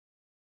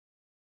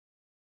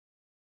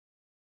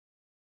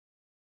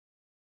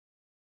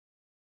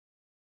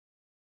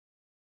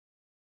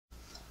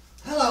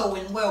Hello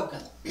and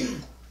welcome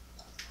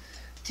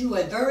to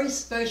a very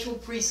special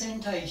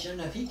presentation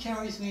of He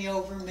Carries Me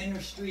Over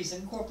Ministries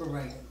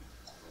Incorporated,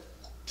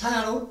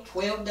 titled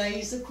 12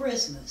 Days of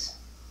Christmas.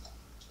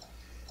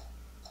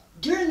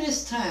 During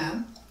this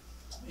time,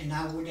 and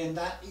I would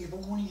invite every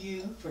one of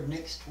you for the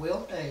next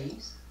 12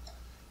 days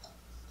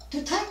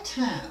to take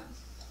time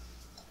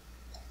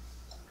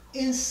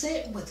and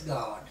sit with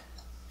God,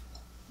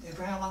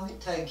 ever how long it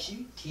takes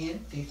you, 10,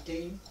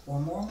 15, or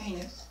more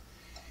minutes,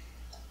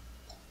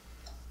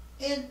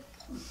 and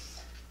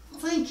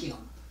thank Him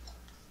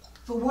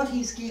for what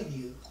He's given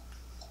you.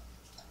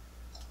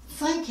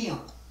 Thank Him.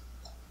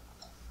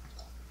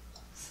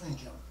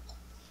 Thank Him.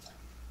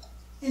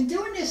 And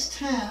during this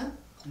time,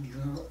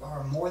 you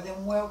are more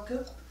than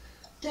welcome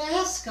to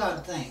ask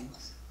God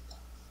things.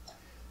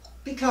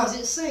 Because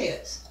it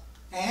says,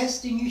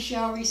 ask and you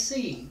shall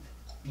receive.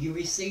 You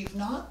receive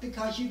not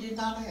because you did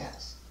not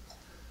ask.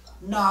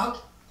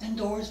 Knock and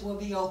doors will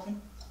be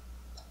open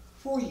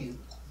for you.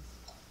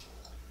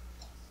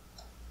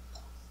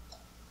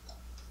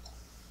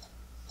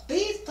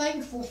 Be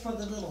thankful for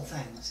the little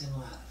things in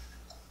life.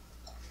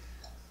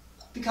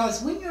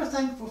 Because when you're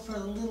thankful for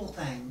the little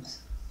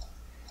things,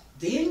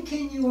 then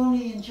can you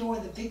only enjoy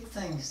the big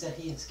things that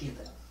He has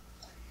given.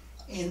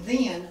 And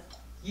then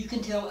you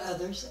can tell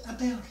others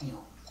about Him.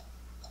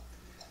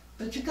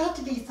 But you've got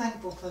to be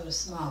thankful for the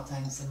small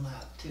things in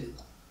life too,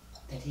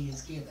 that He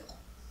has given.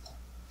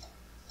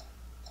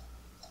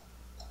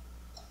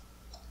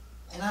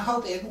 And I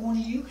hope every one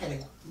of you had a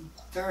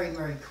very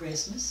Merry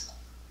Christmas.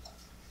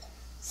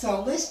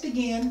 So let's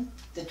begin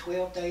the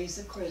 12 days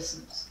of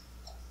Christmas.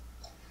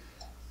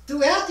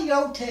 Throughout the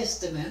Old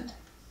Testament,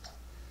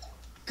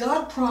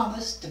 God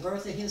promised the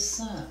birth of His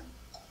Son.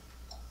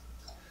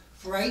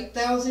 For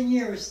 8,000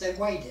 years they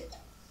waited.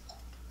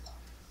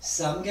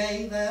 Some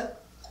gave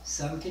up,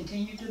 some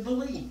continued to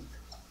believe.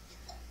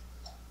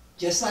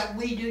 Just like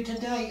we do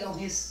today on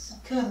His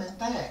coming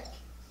back.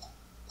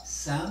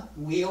 Some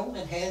will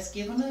and has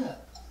given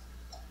up,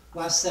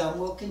 while some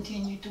will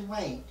continue to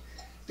wait.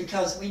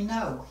 Because we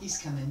know He's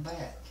coming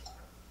back.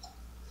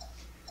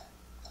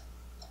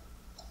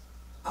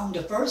 On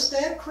the first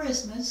day of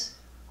Christmas,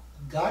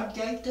 God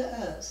gave to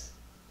us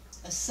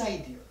a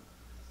Savior,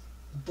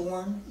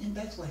 born in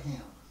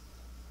Bethlehem.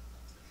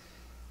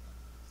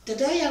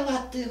 Today I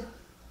light the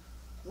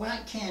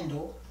white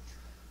candle.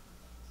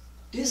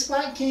 This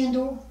white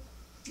candle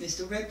is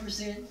to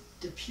represent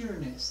the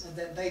pureness of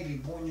that baby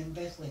born in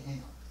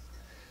Bethlehem.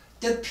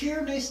 The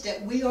pureness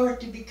that we are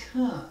to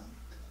become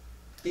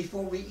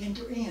before we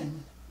enter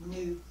in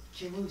New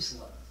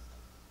Jerusalem.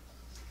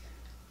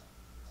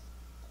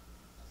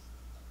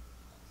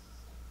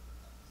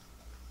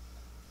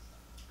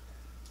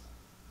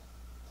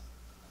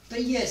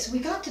 But yes, we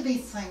got to be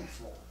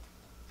thankful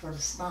for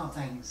the small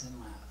things in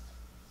life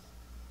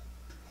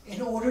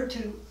in order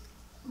to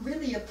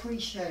really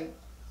appreciate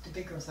the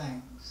bigger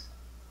things.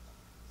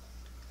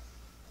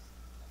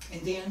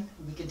 And then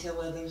we can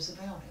tell others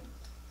about Him.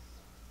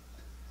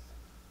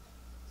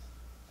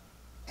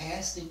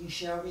 Ask and you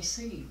shall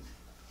receive.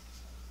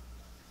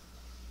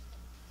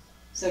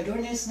 So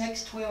during this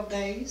next 12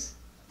 days,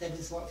 that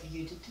is what for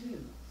you to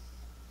do.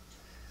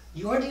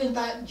 You are to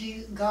invite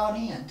God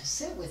in to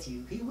sit with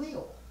you. He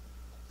will.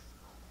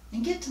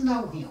 And get to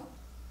know Him.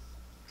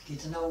 Get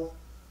to know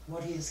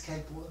what He is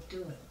capable of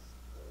doing.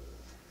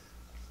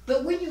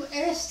 But when you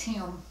ask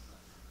Him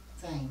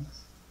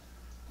things,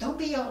 don't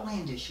be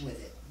outlandish with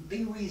it.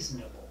 Be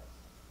reasonable.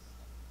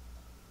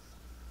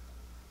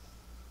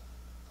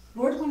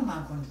 Lord, when am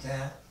I going to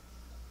die?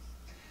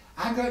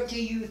 I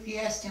guarantee you, if you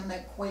asked Him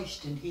that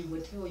question, He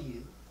would tell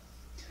you,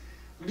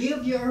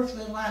 live your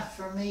earthly life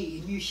for me,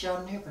 and you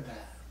shall never die.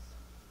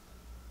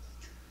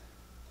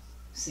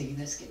 See,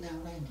 that's getting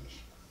outlandish.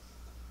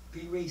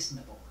 Be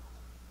reasonable.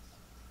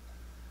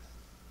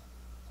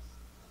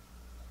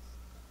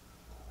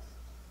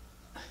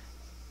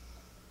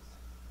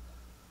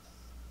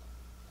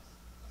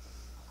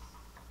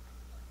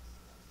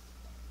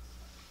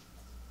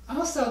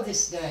 Also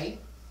this day,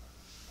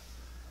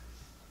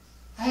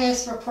 I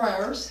ask for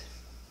prayers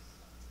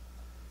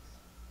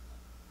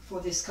for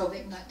this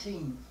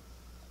COVID-19.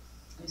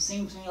 It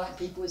seems to me like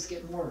people is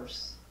getting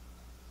worse.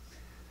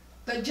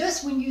 But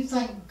just when you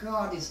think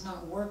God is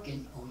not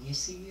working, oh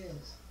yes He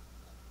is.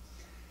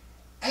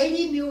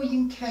 80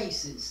 million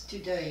cases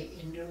today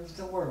in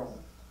the world.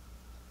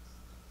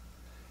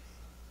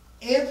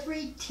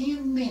 Every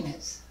 10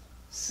 minutes,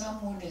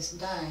 someone is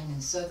dying in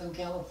Southern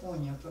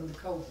California from the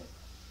COVID.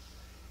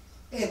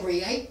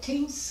 Every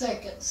 18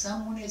 seconds,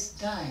 someone is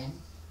dying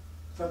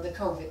from the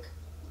COVID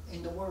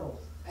in the world.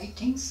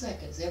 18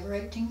 seconds. Every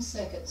 18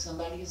 seconds,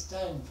 somebody is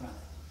dying from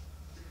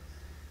it.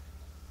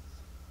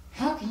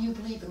 How can you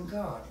believe in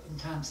God in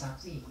times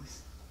like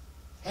these?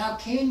 How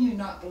can you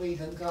not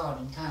believe in God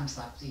in times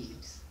like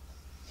these?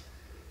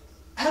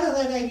 Out of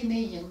that 80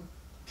 million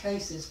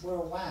cases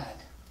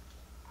worldwide,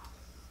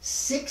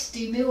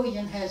 60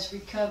 million has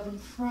recovered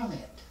from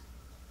it.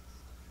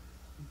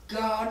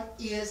 God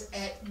is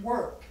at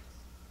work.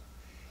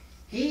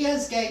 He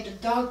has gave the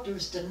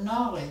doctors the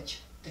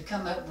knowledge to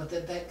come up with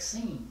a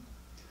vaccine.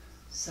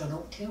 So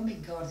don't tell me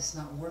God is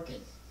not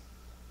working.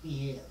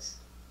 He is.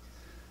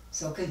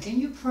 So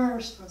continue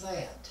prayers for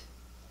that.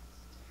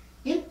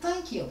 And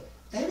thank you.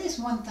 That is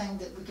one thing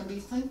that we can be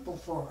thankful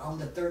for on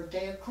the third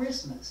day of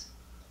Christmas.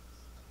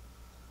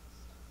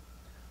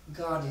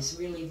 God is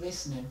really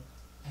listening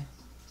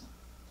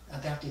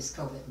about this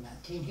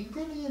COVID-19. He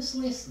really is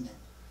listening.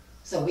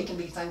 So we can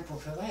be thankful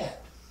for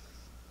that.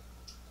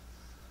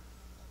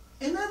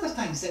 And other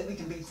things that we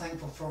can be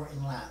thankful for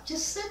in life.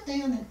 Just sit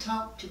down and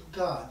talk to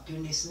God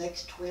during this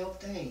next 12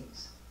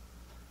 days.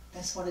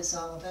 That's what it's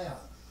all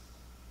about.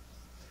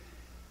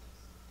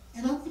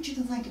 And I want you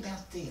to think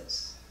about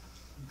this.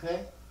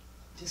 Okay?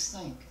 Just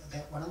think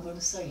about what I'm going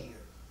to say here.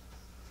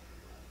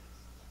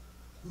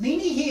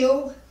 Many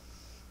hill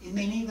and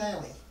many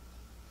valley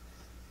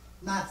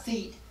my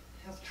feet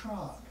have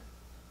trod.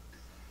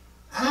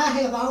 I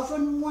have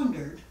often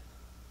wondered,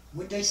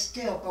 would they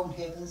step on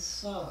heaven's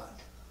sod?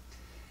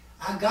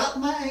 I got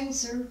my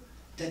answer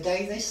the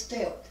day they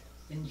stepped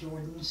in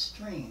Jordan's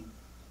stream.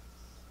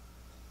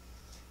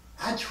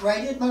 I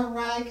traded my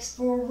rags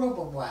for a robe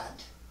of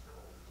white.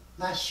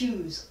 My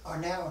shoes are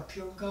now of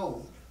pure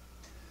gold.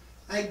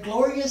 A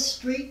glorious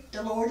street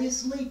the Lord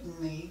is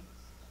leading me.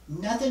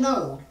 Nothing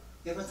old,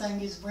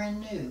 everything is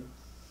brand new.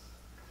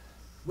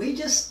 We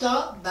just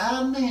stopped by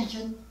a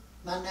mansion,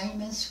 my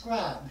name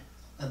inscribed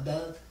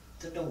above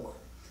the door.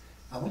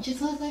 I want you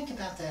to think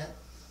about that.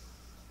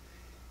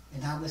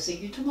 And I will see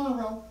you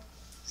tomorrow,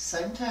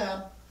 same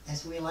time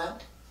as we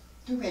light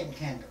the red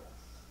candle.